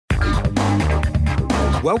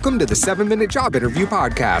Welcome to the 7-Minute Job Interview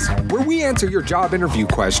Podcast, where we answer your job interview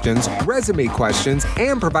questions, resume questions,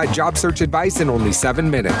 and provide job search advice in only 7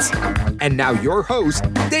 minutes. And now your host,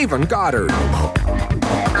 Davon Goddard.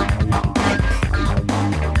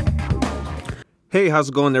 Hey, how's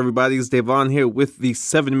it going, everybody? It's Davon here with the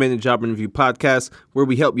 7-Minute Job Interview Podcast, where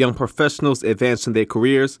we help young professionals advance in their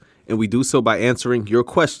careers, and we do so by answering your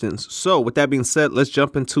questions. So, with that being said, let's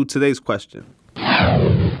jump into today's question.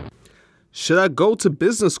 Should I go to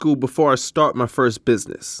business school before I start my first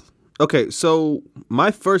business? Okay, so my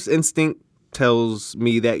first instinct tells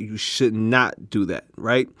me that you should not do that,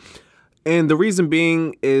 right? And the reason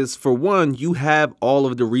being is, for one, you have all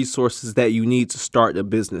of the resources that you need to start a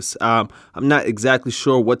business. I'm not exactly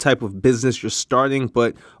sure what type of business you're starting,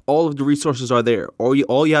 but all of the resources are there. All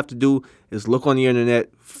you have to do is look on the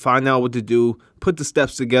internet, find out what to do, put the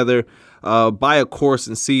steps together, buy a course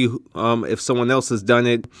and see if someone else has done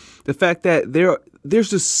it. The fact that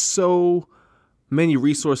there's just so many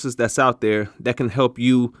resources that's out there that can help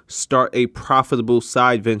you start a profitable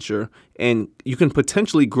side venture, and you can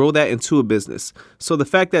potentially grow that into a business. So the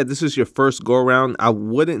fact that this is your first go around, I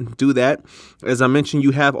wouldn't do that. As I mentioned,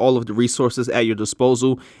 you have all of the resources at your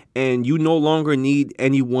disposal, and you no longer need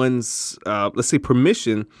anyone's, let's say,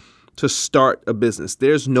 permission to start a business.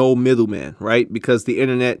 There's no middleman, right? Because the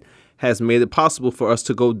internet has made it possible for us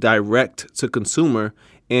to go direct to consumer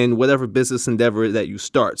in whatever business endeavor that you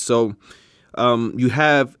start. So you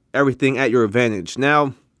have everything at your advantage.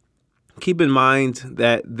 Now, keep in mind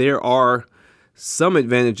that there are some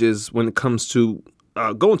advantages when it comes to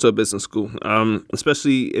going to a business school,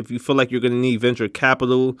 especially if you feel like you're going to need venture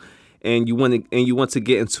capital and you want to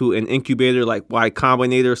get into an incubator like Y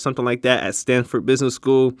Combinator or something like that at Stanford Business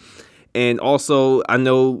School. And also, I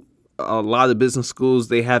know a lot of business schools,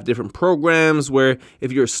 they have different programs where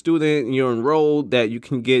if you're a student and you're enrolled, that you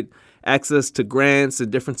can get access to grants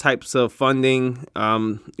and different types of funding,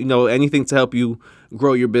 anything to help you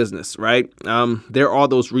grow your business, right? There are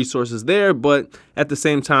those resources there, but at the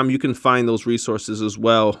same time, you can find those resources as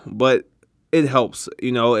well. But it helps,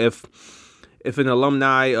 if an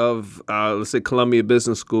alumni of, let's say, Columbia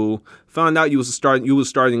Business School found out you was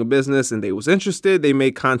starting a business and they was interested, they may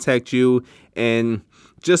contact you. And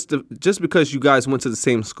just because you guys went to the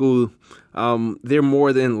same school, they're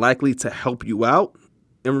more than likely to help you out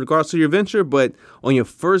in regards to your venture. But on your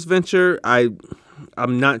first venture, I'm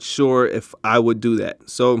not sure if I would do that.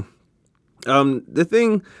 So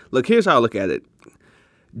here's how I look at it.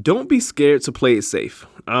 Don't be scared to play it safe.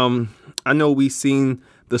 I know we've seen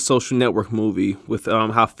the Social Network movie with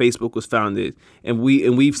how Facebook was founded, and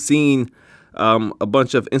we've seen a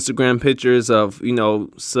bunch of Instagram pictures of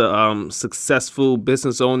successful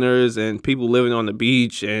business owners and people living on the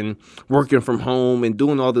beach and working from home and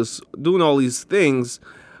doing all these things.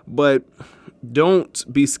 But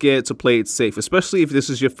don't be scared to play it safe, especially if this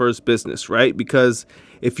is your first business, right? Because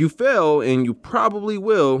if you fail, and you probably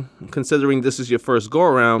will, considering this is your first go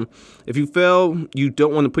around, if you fail, you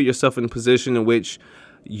don't want to put yourself in a position in which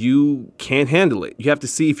you can't handle it. You have to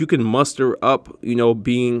see if you can muster up,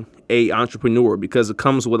 being a entrepreneur, because it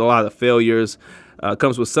comes with a lot of failures. It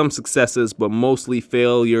comes with some successes, but mostly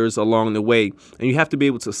failures along the way. And you have to be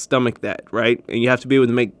able to stomach that, right? And you have to be able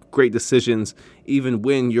to make great decisions even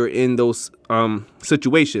when you're in those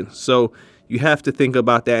situations. So you have to think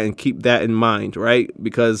about that and keep that in mind, right?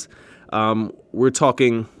 Because we're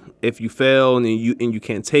talking, if you fail and you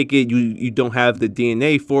can't take it, you don't have the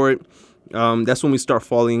DNA for it. That's when we start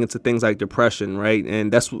falling into things like depression, right?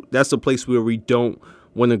 And that's a place where we don't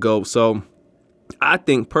want to go. So I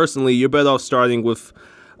think personally, you're better off starting with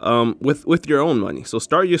your own money. So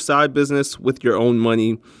start your side business with your own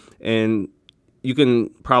money, and you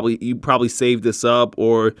probably save this up,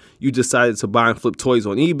 or you decided to buy and flip toys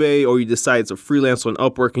on eBay, or you decided to freelance on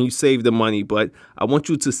Upwork and you save the money. But I want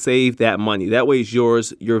you to save that money. That way it's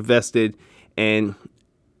yours, you're vested, and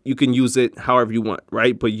you can use it however you want,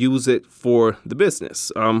 right? But use it for the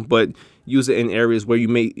business. But use it in areas where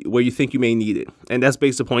you think you may need it. And that's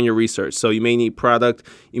based upon your research. So you may need product,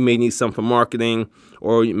 you may need some for marketing,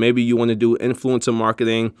 or maybe you want to do influencer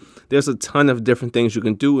marketing. There's a ton of different things you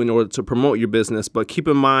can do in order to promote your business. But keep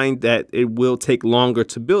in mind that it will take longer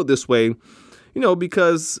to build this way,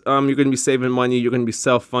 because you're going to be saving money, you're going to be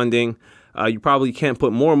self-funding. You probably can't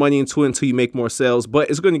put more money into it until you make more sales, but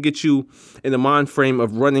it's going to get you in the mind frame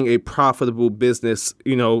of running a profitable business,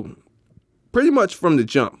 pretty much from the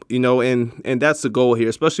jump, and that's the goal here,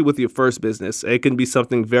 especially with your first business. It can be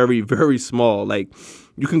something very, very small. Like,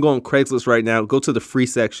 you can go on Craigslist right now, go to the free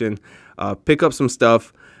section, pick up some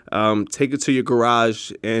stuff, take it to your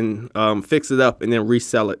garage and fix it up and then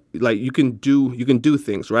resell it. Like, you can do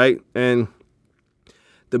things, right? And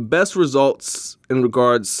the best results in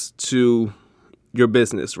regards to your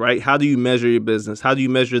business, right? How do you measure your business? How do you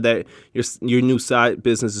measure that your new side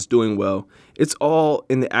business is doing well? It's all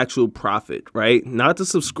in the actual profit, right? Not the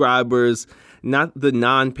subscribers, not the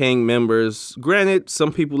non-paying members. Granted,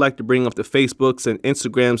 some people like to bring up the Facebooks and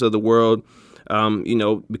Instagrams of the world,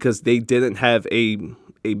 because they didn't have a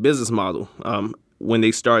business model when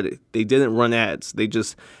they started. They didn't run ads. They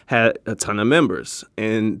just had a ton of members,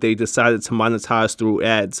 and they decided to monetize through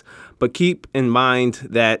ads. But keep in mind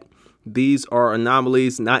that these are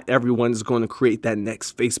anomalies. Not everyone is going to create that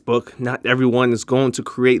next Facebook. Not everyone is going to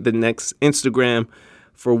create the next Instagram.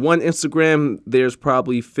 For one Instagram, there's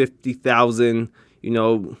probably 50,000,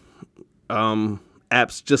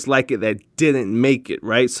 apps just like it that didn't make it,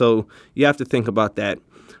 right? So you have to think about that.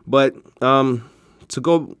 But to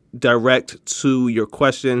go direct to your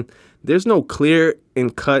question, there's no clear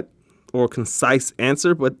and cut or concise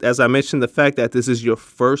answer. But as I mentioned, the fact that this is your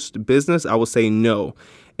first business, I would say no.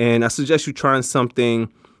 And I suggest you trying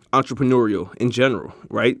something entrepreneurial in general,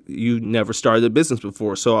 right? You never started a business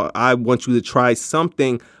before. So I want you to try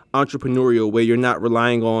something entrepreneurial where you're not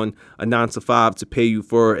relying on a 9-to-5 to pay you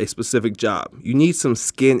for a specific job. You need some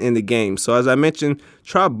skin in the game. So as I mentioned,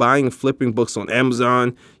 try buying and flipping books on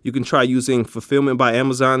Amazon. You can try using fulfillment by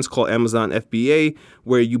Amazon. It's called Amazon FBA,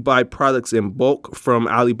 where you buy products in bulk from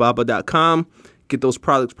Alibaba.com. Get those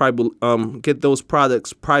products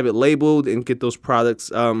private labeled and get those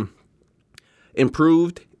products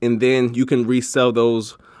improved, and then you can resell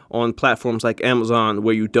those on platforms like Amazon,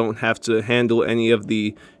 where you don't have to handle any of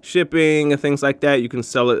the shipping and things like that. You can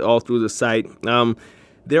sell it all through the site.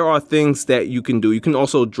 There are things that you can do. You can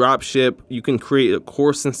also drop ship. You can create a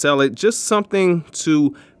course and sell it. Just something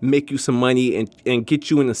to make you some money and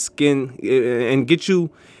get you in the skin and get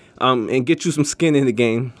you some skin in the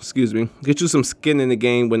game. Get you some skin in the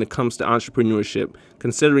game when it comes to entrepreneurship,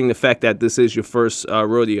 considering the fact that this is your first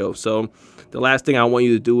rodeo. So the last thing I want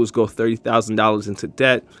you to do is go $30,000 into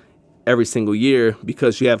debt every single year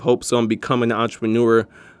because you have hopes on becoming an entrepreneur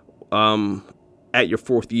at your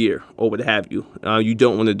fourth year or what have you. You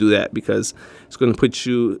don't want to do that because it's going to put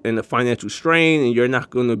you in a financial strain, and you're not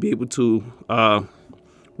going to be able to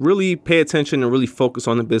really pay attention and really focus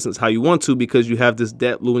on the business how you want to because you have this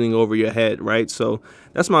debt looming over your head, right? So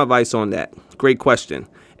that's my advice on that. Great question.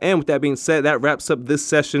 And with that being said, that wraps up this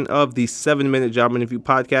session of the 7-Minute Job Interview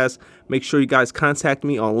Podcast. Make sure you guys contact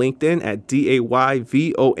me on LinkedIn at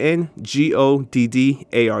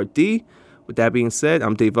DAYVONGODDARD. With that being said,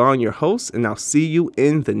 I'm Davon, your host, and I'll see you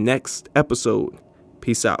in the next episode.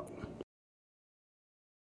 Peace out.